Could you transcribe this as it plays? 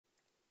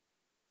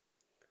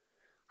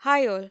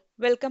Hi all,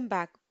 welcome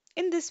back.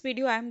 In this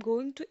video, I am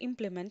going to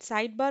implement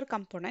sidebar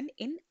component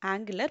in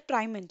Angular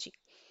PrimeNG.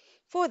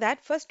 For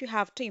that, first you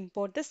have to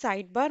import the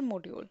sidebar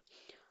module.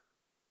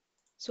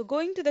 So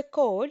going to the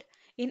code,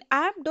 in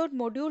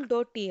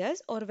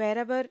app.module.ts or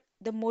wherever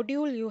the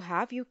module you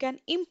have, you can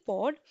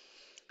import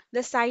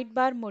the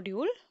sidebar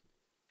module,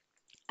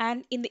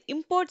 and in the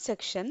import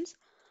sections,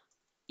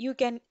 you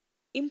can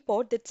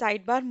import the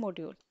sidebar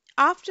module.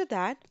 After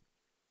that,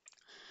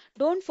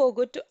 don't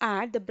forget to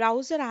add the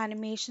browser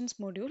animations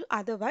module,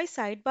 otherwise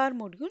sidebar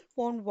module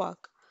won't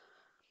work.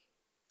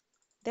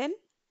 Then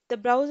the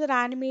browser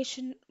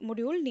animation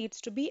module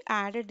needs to be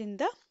added in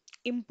the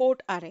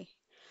import array.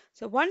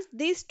 So once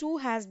these two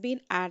has been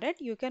added,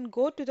 you can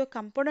go to the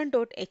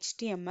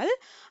component.html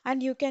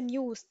and you can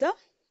use the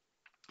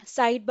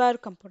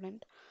sidebar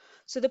component.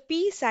 So the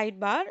p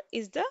sidebar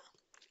is the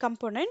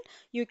component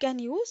you can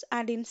use,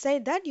 and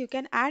inside that you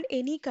can add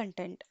any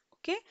content.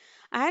 Okay,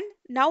 and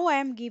now I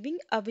am giving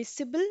a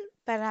visible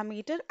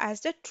parameter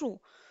as the true.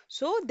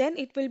 So then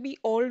it will be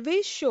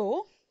always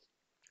show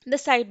the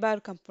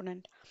sidebar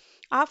component.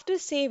 After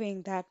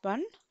saving that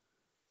one,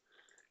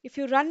 if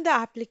you run the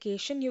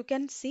application, you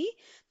can see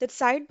that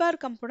sidebar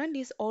component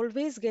is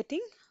always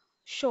getting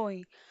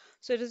showing.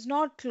 So it is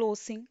not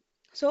closing.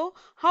 So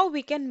how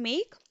we can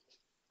make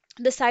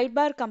the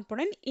sidebar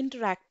component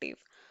interactive?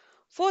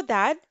 For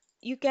that,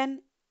 you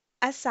can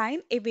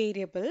assign a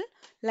variable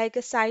like a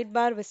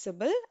sidebar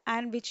visible,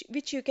 and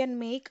which you can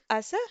make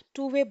as a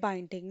two-way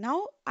binding.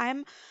 Now I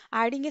am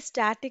adding a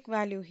static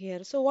value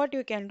here. So what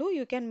you can do,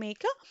 you can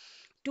make a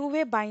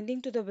two-way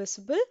binding to the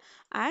visible,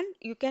 and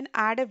you can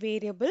add a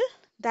variable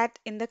that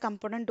in the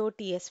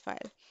component.ts file.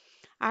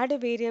 Add a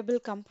variable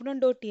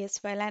component.ts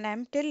file, and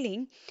I'm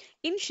telling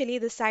initially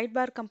the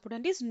sidebar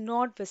component is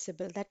not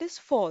visible, that is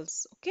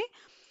false. Okay,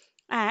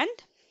 and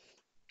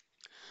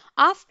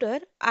after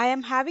I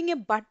am having a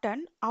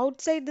button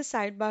outside the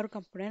sidebar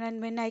component,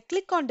 and when I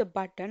click on the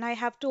button, I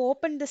have to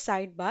open the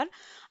sidebar,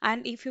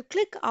 and if you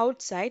click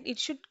outside, it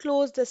should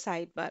close the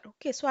sidebar.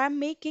 Okay, so I'm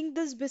making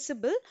this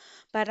visible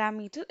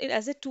parameter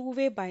as a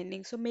two-way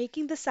binding. So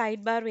making the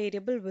sidebar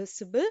variable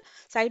visible,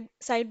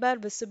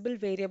 sidebar visible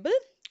variable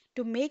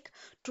to make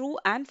true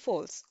and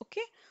false.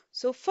 Okay,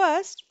 so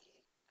first,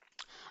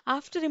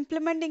 after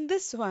implementing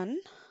this one,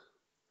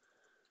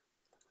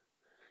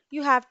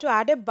 you have to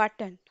add a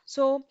button.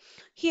 So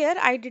here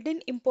I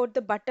didn't import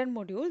the button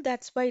module,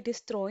 that's why it is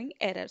throwing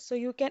error. So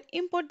you can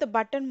import the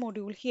button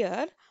module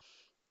here,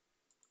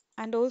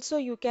 and also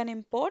you can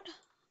import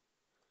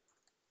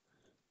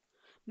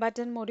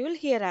button module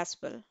here as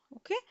well.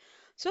 Okay,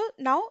 so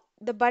now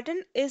the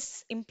button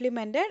is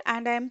implemented,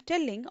 and I am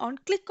telling on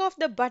click of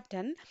the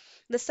button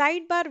the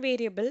sidebar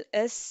variable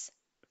is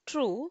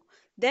true,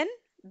 then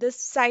this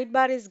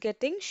sidebar is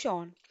getting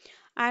shown,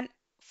 and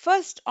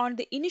first on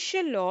the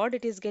initial load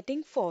it is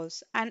getting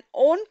false, and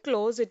on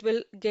close it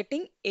will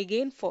getting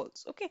again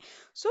false. Okay,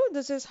 so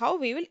this is how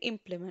we will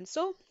implement.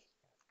 So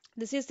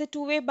this is the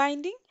two-way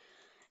binding.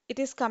 It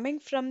is coming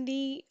from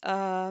the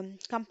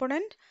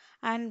component,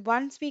 and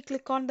once we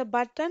click on the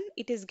button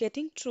it is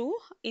getting true,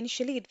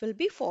 initially it will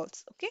be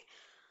false. Okay,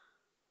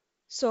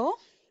 so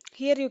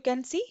here you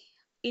can see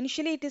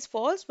initially it is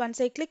false. Once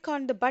I click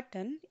on the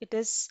button, it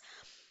is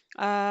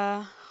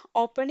uh,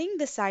 opening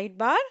the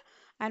sidebar,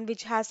 and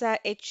which has a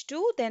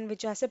H2, then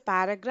which has a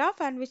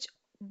paragraph, and which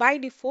by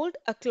default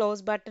a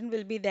close button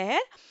will be there.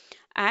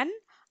 And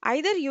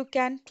either you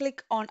can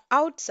click on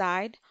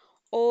outside,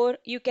 or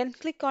you can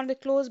click on the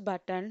close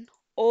button,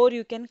 or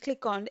you can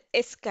click on the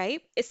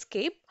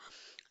escape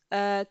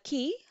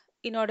key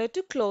in order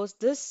to close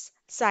this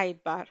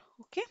sidebar.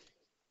 Okay,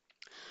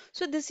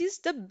 so this is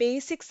the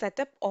basic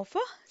setup of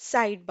a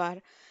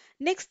sidebar.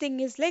 Next thing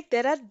is like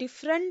there are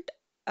different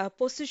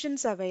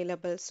positions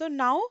available. So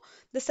now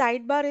the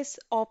sidebar is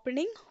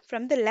opening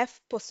from the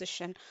left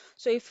position.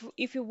 So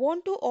if you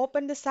want to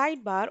open the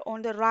sidebar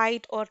on the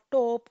right or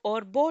top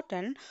or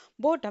bottom,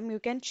 you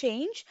can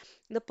change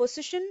the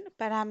position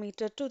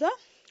parameter to the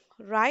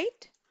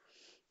right.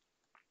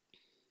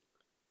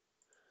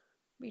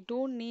 We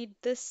don't need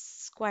this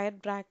square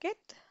bracket.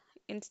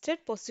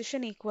 Instead,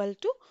 position equal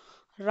to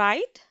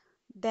right.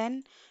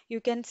 Then you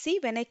can see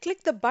when I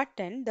click the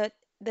button that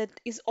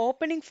is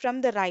opening from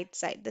the right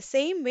side. The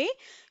same way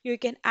you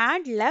can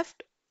add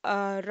left,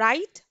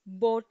 right,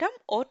 bottom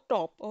or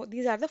top. Oh,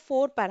 these are the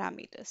four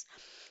parameters.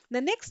 The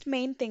next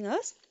main thing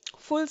is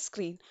full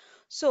screen.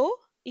 So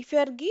if you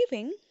are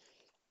giving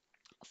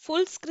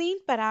full screen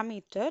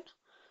parameter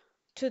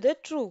to the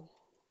true,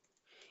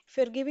 if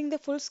you are giving the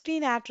full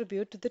screen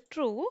attribute to the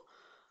true,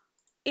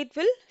 it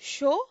will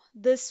show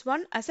this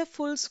one as a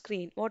full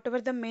screen. Whatever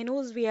the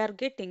menus we are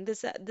getting, the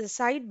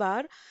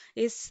sidebar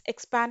is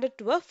expanded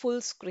to a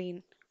full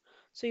screen.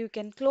 So you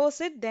can close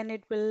it, then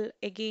it will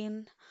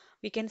again,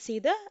 we can see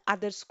the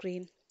other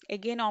screen.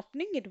 Again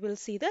opening, it will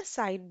see the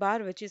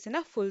sidebar which is in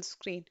a full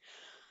screen.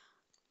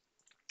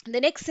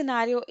 The next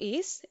scenario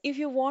is if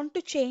you want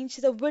to change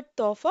the width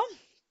of a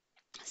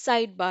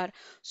sidebar.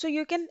 So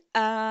you can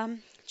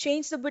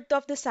change the width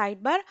of the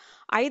sidebar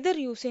either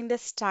using the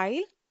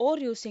style or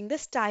using the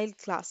style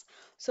class.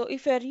 So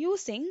if you are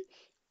using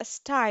a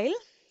style,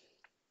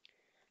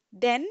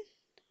 then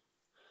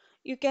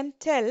you can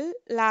tell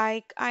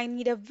like I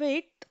need a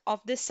width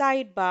of the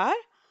sidebar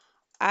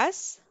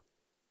as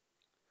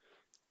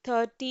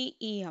 30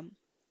 em.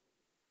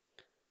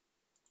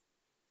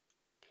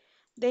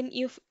 Then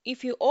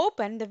if you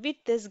open, the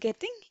width is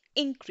getting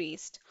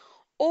increased.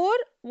 Or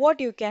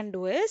what you can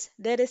do is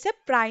there is a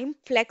prime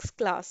flex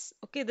class.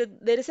 Okay,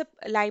 there is a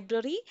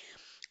library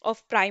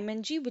of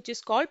PrimeNG which is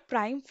called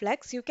prime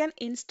flex. You can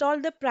install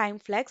the prime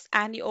flex,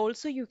 and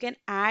you can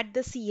add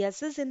the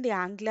css in the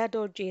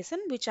angular.json,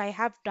 which I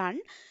have done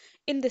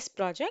in this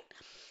project.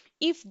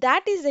 If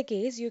that is the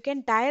case, you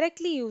can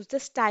directly use the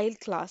style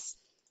class.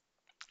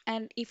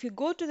 And if you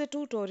go to the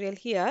tutorial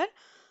here,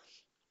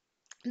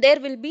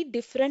 there will be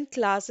different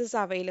classes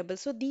available.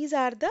 So these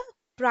are the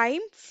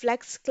prime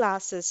flex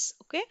classes.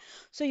 Okay,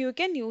 so you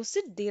can use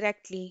it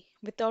directly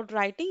without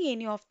writing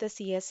any of the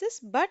css,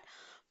 but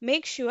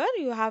make sure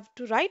you have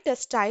to write a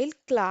style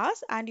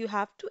class and you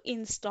have to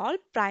install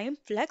prime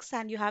flex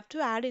and you have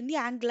to add in the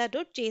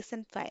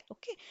angular.json file.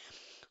 Okay,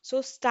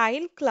 so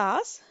style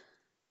class,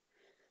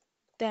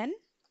 then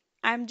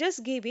I'm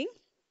just giving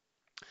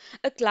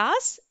a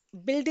class,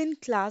 built-in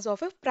class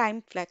of a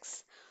prime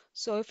flex.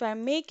 So if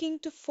I'm making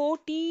to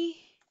 40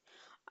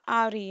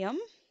 rem,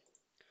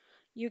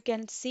 you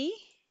can see,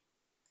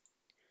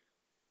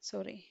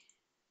 sorry,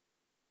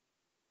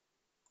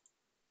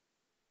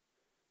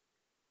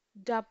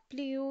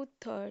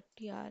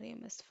 W30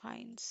 rem is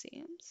fine,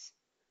 seems.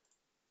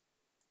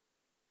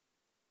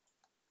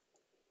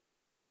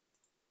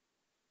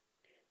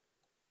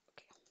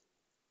 Okay,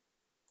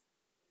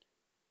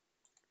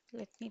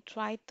 let me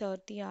try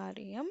 30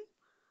 rem.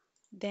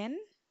 Then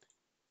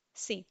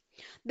see,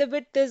 the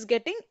width is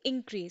getting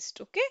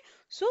increased. Okay,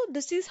 so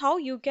this is how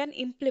you can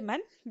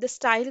implement the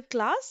style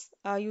class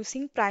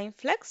using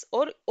PrimeFlex,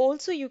 or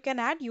also you can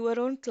add your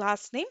own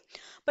class name,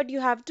 but you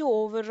have to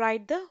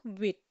override the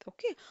width.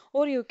 Okay,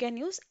 or you can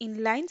use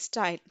inline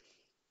style.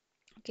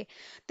 Okay,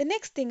 the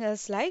next thing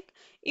is like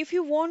if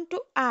you want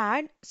to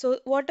add, so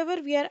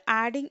whatever we are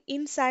adding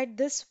inside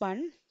this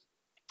one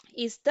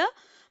is the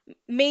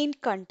main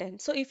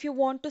content. So if you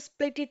want to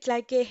split it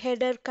like a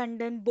header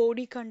content,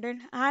 body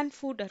content, and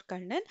footer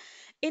content,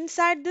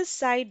 inside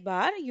this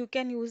sidebar, you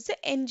can use the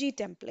NG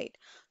template.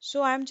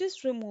 So I'm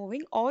just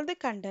removing all the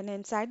content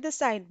inside the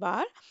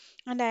sidebar,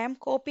 and I am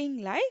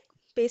copying like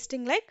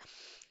pasting like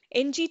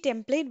NG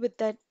template with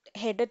the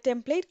header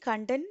template,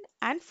 content,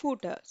 and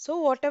footer.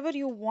 So whatever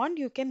you want,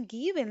 you can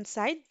give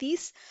inside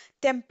these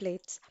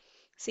templates.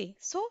 See,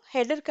 so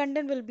header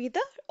content will be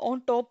the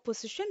on top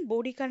position,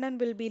 body content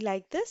will be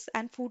like this,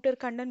 and footer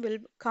content will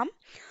come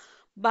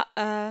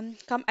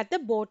at the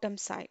bottom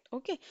side.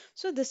 Okay,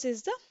 so this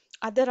is the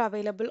other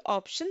available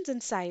options in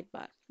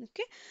sidebar.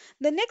 Okay,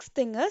 the next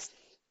thing is,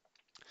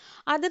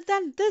 other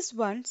than this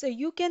one, so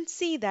you can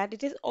see that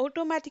it is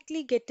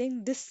automatically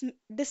getting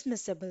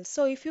dismissible.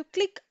 So if you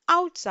click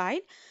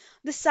outside,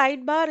 the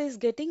sidebar is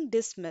getting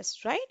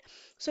dismissed, right?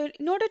 So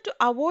in order to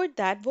avoid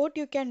that, what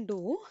you can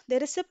do,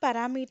 there is a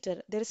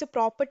parameter, there is a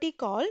property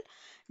called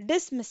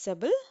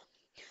dismissible,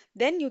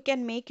 then you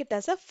can make it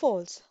as a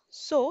false.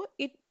 So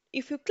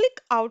if you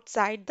click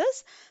outside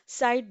this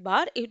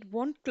sidebar, it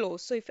won't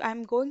close. So if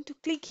I'm going to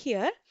click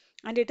here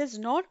and it is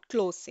not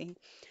closing,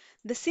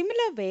 the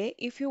similar way,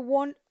 if you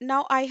want,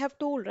 now I have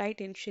told right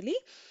initially,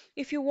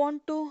 if you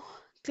want to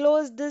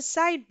close this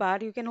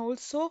sidebar, you can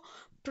also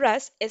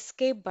press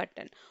escape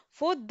button.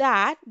 For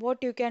that,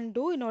 what you can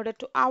do in order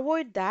to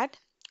avoid that,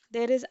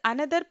 there is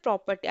another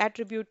property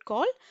attribute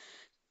called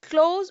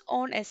close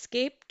on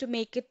escape to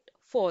make it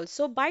false.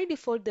 So by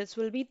default, this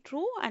will be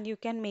true and you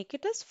can make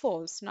it as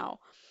false now.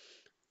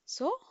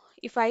 So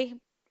if I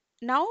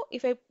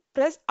if I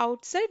press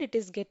outside, it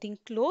is getting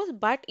closed,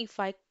 but if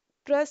I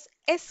press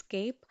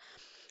escape,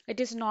 it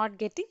is not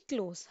getting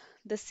close.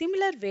 The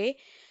similar way,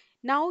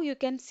 now you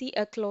can see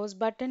a close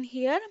button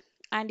here,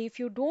 and if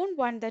you don't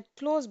want that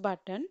close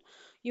button,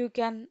 you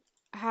can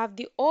have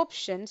the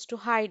options to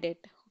hide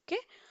it. Okay,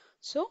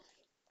 so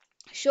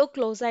show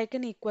close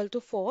icon equal to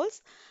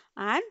false,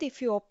 and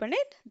if you open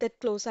it, that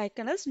close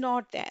icon is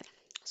not there.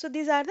 So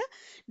these are the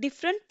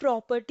different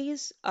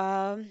properties,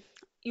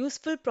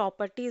 useful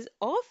properties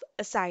of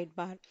a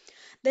sidebar.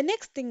 The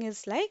next thing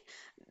is like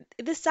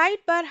the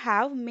sidebar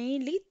have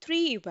mainly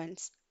three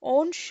events: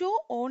 on show,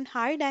 on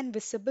hide, and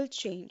visible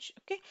change.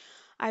 Okay,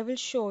 I will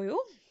show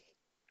you.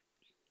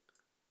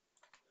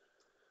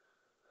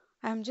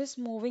 I'm just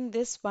moving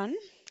this one,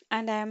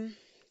 and I'm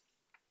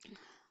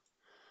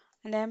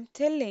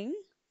telling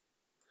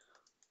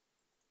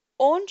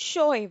on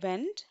show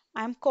event.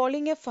 I'm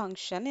calling a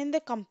function in the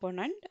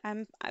component.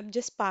 I'm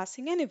just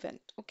passing an event.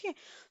 Okay,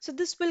 so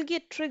this will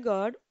get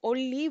triggered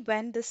only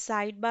when the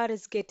sidebar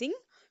is getting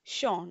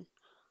shown.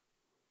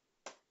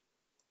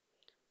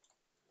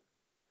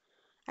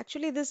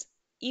 Actually, this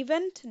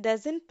event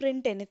doesn't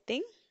print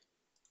anything,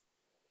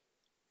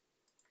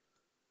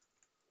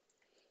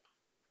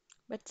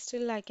 but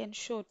still I can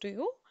show to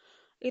you.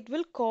 it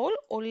will call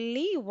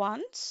only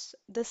once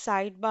the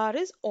sidebar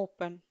is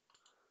open.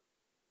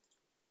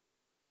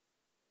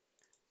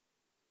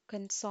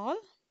 Console.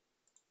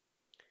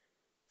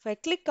 If I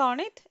click on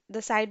it, the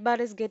sidebar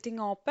is getting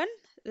open.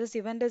 This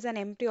event is an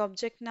empty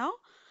object now.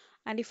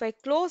 And if I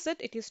close it,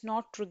 it is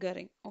not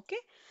triggering. Okay.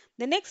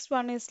 The next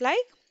one is like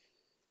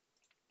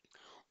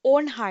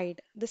on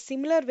hide. The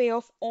similar way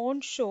of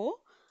on show,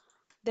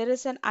 there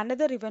is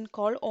another event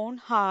called on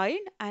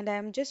hide, and I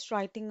am just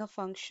writing a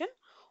function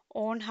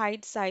on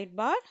hide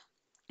sidebar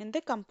in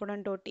the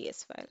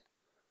component.ts file.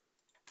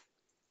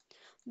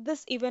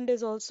 This event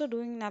is also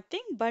doing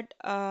nothing but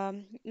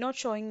not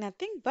showing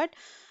nothing, but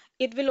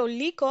it will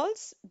only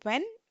calls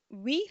when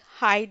we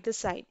hide the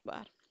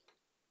sidebar.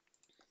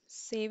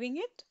 Saving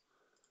it,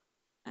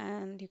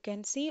 and you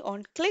can see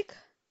on click,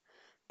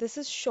 this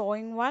is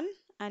showing one,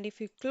 and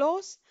if you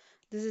close,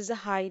 this is a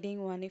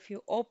hiding one. If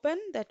you open,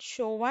 that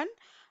show one,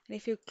 and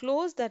if you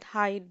close, that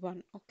hide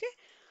one. Okay.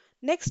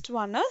 Next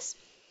one is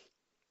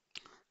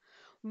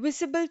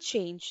visible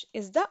change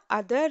is the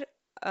other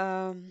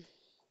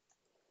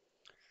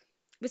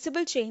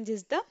visible change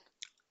is the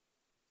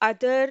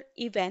other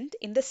event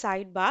in the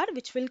sidebar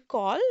which will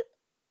call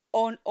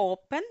on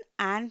open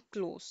and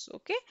close.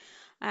 Okay,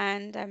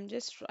 and I'm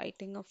just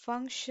writing a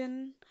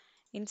function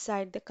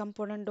inside the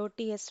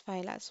component.ts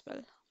file as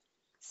well.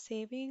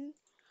 Saving,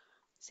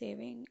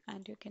 saving,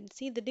 and you can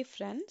see the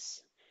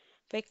difference.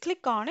 If I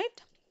click on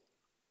it,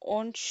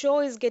 on show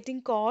is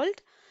getting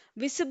called,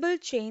 visible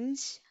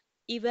change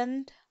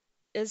event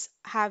is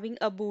having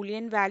a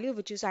boolean value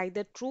which is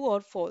either true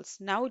or false.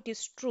 Now it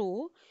is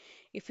true.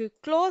 If you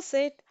close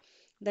it,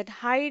 that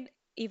hide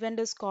event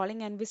is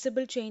calling, and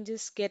visible change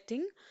is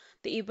getting,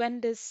 the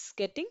event is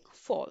getting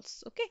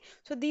false. Okay,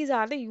 so these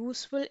are the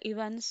useful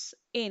events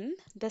in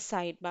the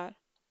sidebar.